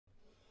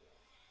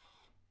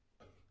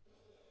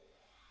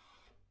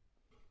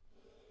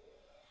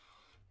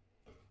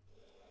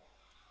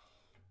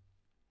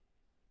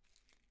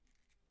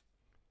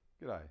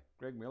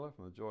Greg Miller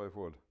from the Joy of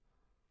Wood.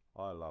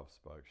 I love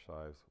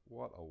Spokeshaves.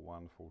 What a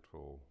wonderful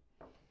tool.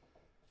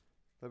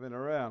 They've been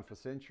around for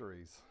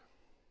centuries.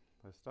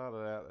 They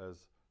started out as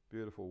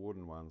beautiful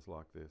wooden ones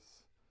like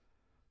this.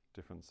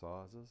 Different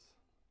sizes,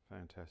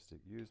 fantastic,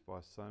 used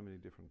by so many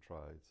different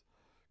trades.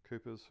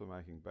 Coopers for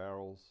making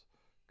barrels,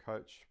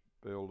 coach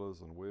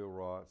builders and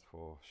wheelwrights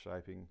for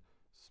shaping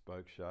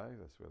spokeshave,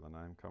 that's where the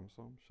name comes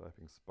from,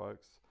 shaping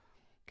spokes.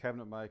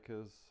 Cabinet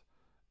makers,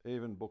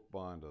 even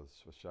bookbinders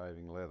for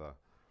shaving leather.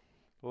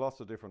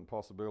 Lots of different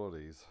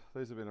possibilities.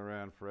 These have been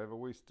around forever.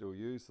 We still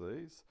use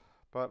these,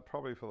 but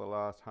probably for the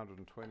last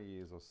 120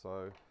 years or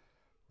so,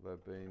 there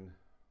have been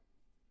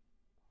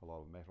a lot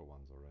of metal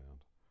ones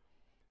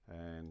around.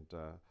 And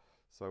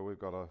so we've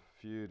got a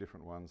few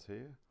different ones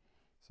here.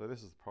 So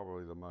this is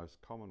probably the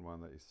most common one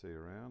that you see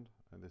around,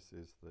 and this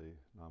is the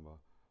number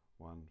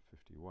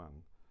 151.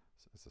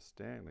 So it's a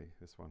Stanley,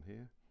 this one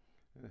here,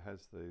 and it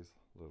has these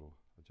little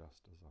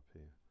adjusters up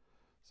here.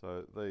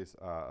 So these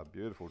are a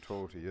beautiful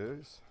tool to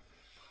use.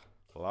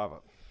 Love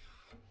it.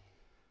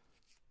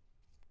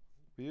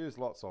 We use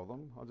lots of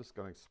them. I'm just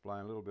going to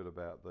explain a little bit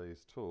about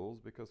these tools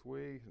because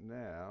we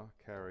now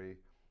carry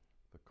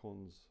the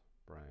KUNZ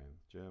brand,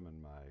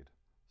 German-made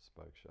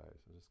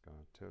Spokeshaves. I'm just going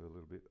to tell you a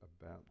little bit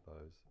about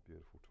those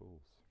beautiful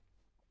tools.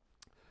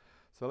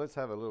 So let's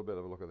have a little bit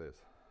of a look at this.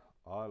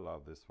 I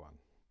love this one.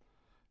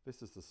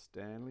 This is the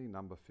Stanley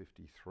number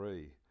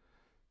 53.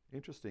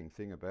 Interesting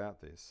thing about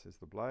this is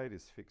the blade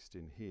is fixed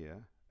in here,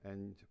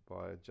 and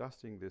by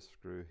adjusting this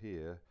screw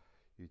here,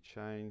 you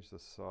change the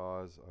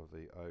size of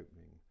the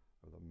opening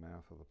of the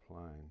mouth of the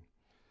plane.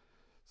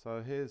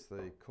 So here's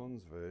the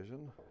KUNZ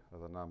version of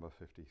the number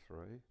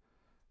 53,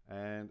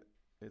 and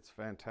it's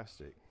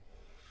fantastic.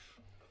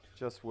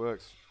 Just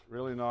works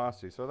really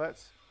nicely. So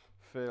that's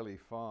fairly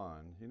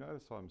fine. You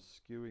notice I'm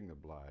skewing the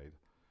blade,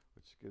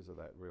 which gives it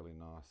that really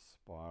nice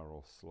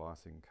spiral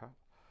slicing cut.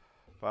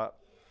 But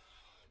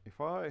if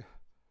I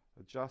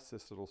adjust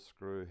this little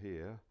screw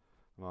here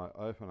and I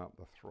open up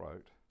the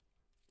throat,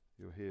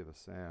 you'll hear the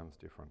sounds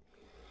different.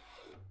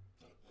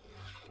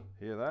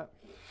 Hear that?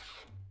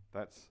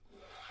 That's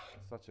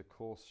such a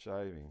coarse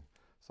shaving.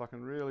 So I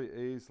can really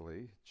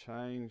easily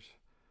change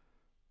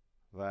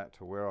that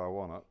to where I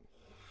want it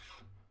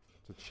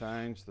to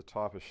change the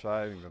type of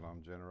shaving that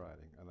I'm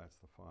generating, and that's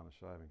the finer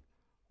shaving.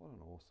 What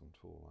an awesome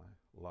tool,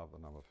 eh? Love the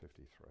number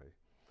 53.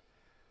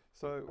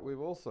 So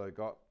we've also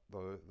got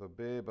the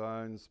bare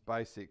bones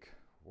basic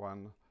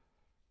one.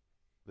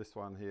 This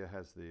one here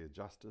has the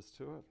adjusters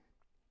to it.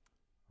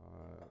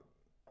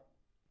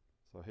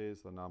 So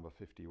here's the number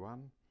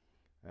 51,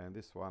 and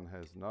this one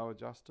has no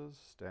adjusters.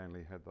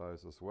 Stanley had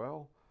those as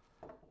well.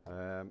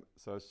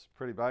 So it's a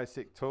pretty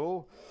basic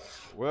tool,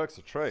 works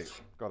a treat.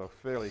 Got a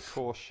fairly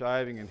coarse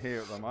shaving in here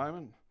at the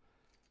moment,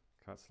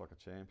 cuts like a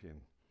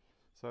champion.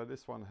 So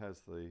this one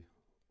has the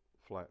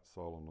flat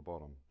sole on the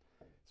bottom.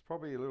 It's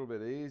probably a little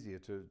bit easier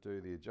to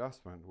do the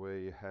adjustment where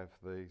you have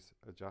these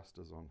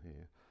adjusters on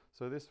here.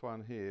 So this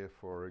one here,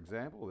 for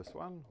example, this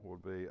one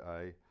would be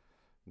a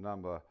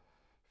number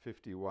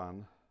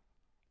 51A,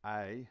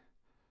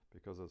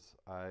 because it's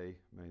A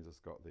means it's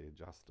got the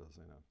adjusters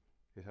in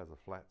it. It has a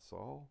flat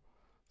sole.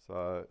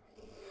 So,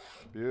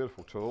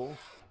 beautiful tool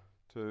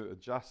to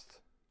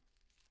adjust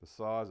the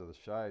size of the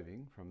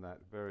shaving from that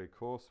very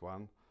coarse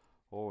one.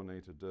 All we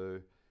need to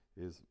do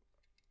is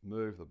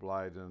move the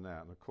blade in and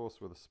out. And of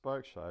course with a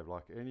spoke shave,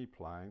 like any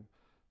plane,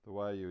 the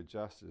way you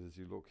adjust it is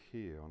you look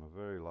here on a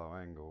very low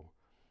angle.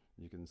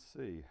 You can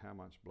see how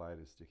much blade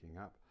is sticking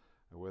up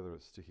and whether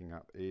it's sticking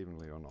up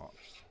evenly or not.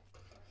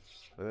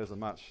 So there's a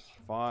much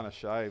finer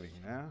shaving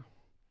now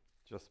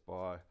just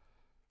by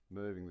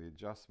moving the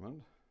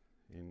adjustment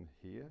in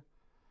here.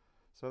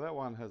 So that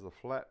one has a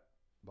flat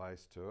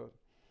base to it.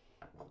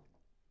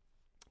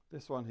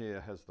 This one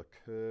here has the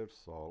curved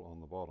sole on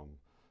the bottom.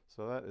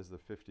 So that is the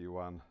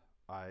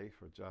 51A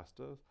for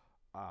adjusters,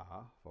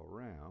 R for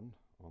round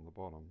on the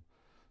bottom.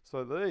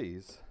 So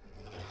these,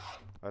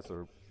 that's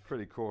a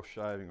pretty coarse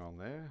shaving on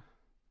there.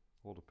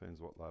 All depends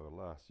what they were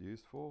last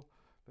used for.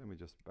 Let me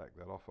just back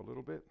that off a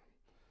little bit.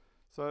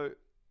 So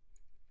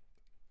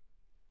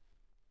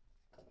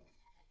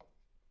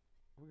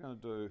we're going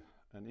to do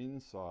an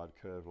inside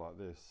curve like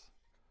this.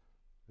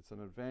 It's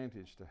an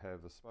advantage to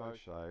have the spoke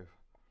shave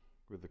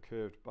with the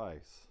curved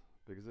base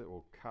because it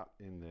will cut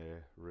in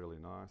there really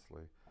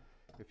nicely.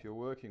 If you're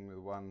working with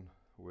one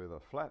with a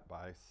flat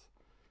base,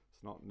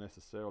 it's not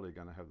necessarily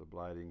going to have the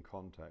blade in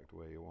contact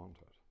where you want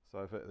it.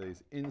 So for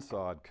these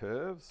inside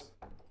curves,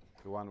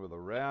 the one with a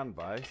round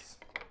base,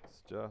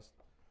 it's just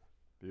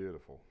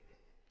beautiful.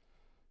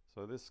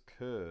 So this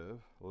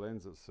curve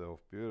lends itself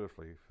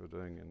beautifully for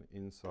doing an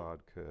inside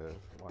curve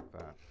like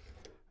that.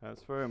 And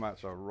it's very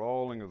much a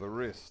rolling of the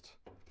wrist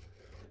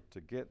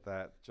to get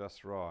that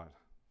just right.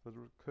 The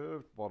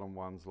curved bottom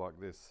ones like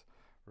this,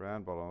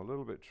 round bottom, are a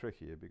little bit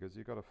trickier because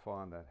you've got to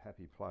find that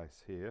happy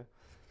place here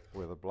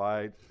where the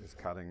blade is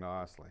cutting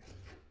nicely.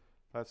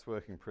 That's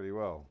working pretty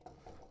well.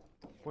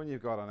 When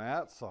you've got an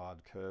outside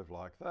curve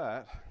like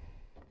that,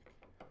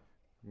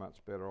 much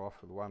better off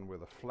with one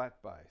with a flat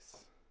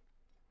base.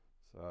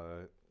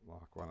 So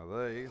like one of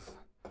these,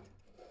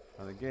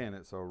 and again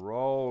it's a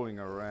rolling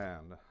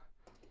around.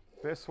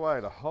 Best way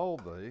to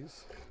hold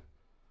these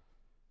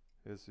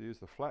is to use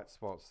the flat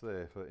spots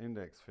there for the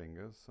index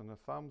fingers and the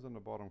thumbs in the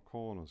bottom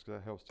corners, because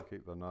that helps to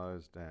keep the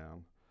nose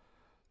down.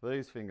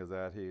 These fingers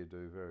out here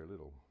do very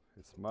little.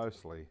 It's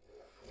mostly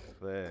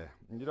there.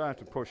 And you don't have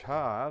to push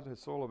hard,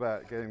 it's all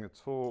about getting the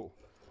tool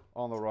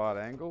on the right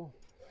angle.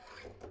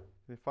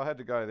 If I had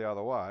to go the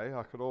other way,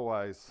 I could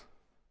always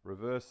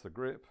reverse the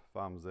grip,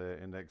 thumbs there,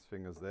 index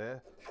fingers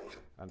there,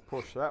 and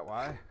push that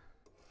way.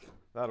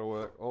 That'll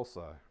work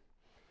also.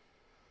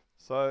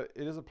 So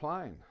it is a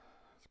plane.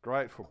 It's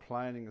great for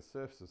planing the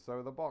surfaces. So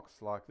with a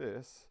box like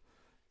this,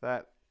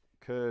 that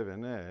curve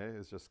in there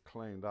is just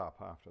cleaned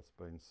up after it's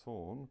been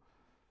sawn,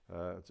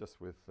 just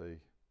with the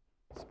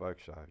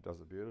Spokeshave. Does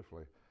it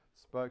beautifully.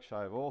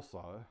 Spokeshave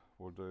also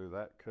will do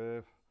that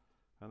curve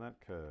and that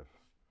curve.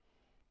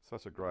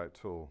 Such a great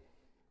tool.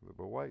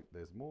 But wait,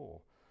 there's more.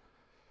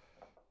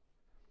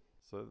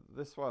 So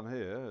this one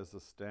here is the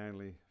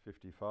Stanley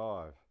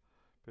 55.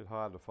 A bit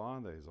hard to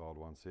find these old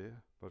ones here,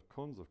 but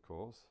KUNZ, of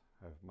course,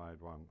 have made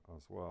one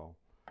as well.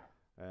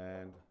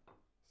 And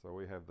so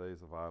we have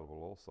these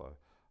available also.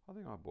 I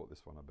think I bought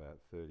this one about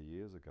 30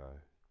 years ago.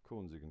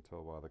 KUNZ, you can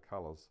tell by the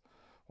colours.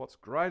 What's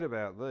great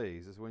about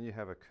these is when you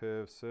have a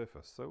curved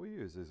surface. So we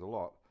use these a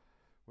lot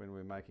when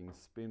we're making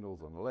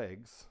spindles and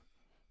legs.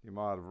 You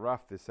might have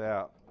roughed this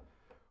out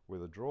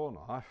with a draw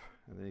knife,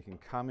 and then you can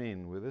come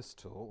in with this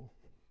tool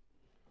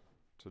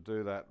to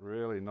do that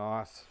really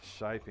nice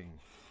shaping.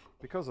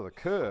 Because of the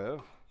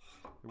curve,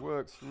 it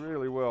works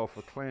really well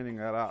for cleaning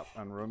that up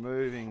and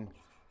removing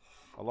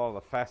a lot of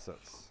the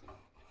facets.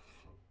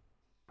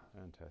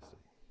 Fantastic.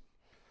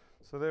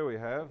 So there we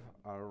have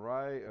an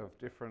array of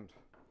different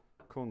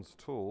KUNZ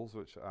tools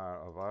which are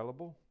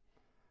available.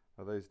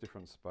 Are these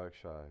different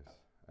Spokeshaves,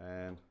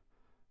 and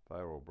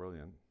they're all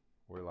brilliant.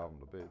 We love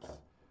them to bits.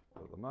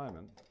 But at the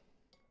moment,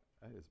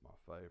 that is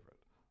my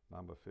favourite,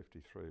 number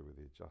 53 with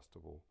the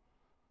adjustable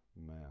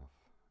mouth,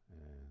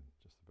 and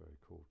just a very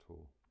cool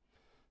tool.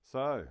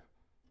 So,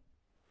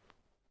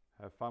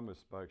 have fun with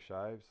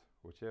Spokeshaves,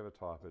 whichever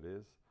type it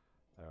is.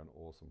 They're an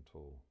awesome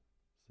tool.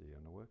 See you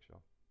in the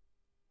workshop.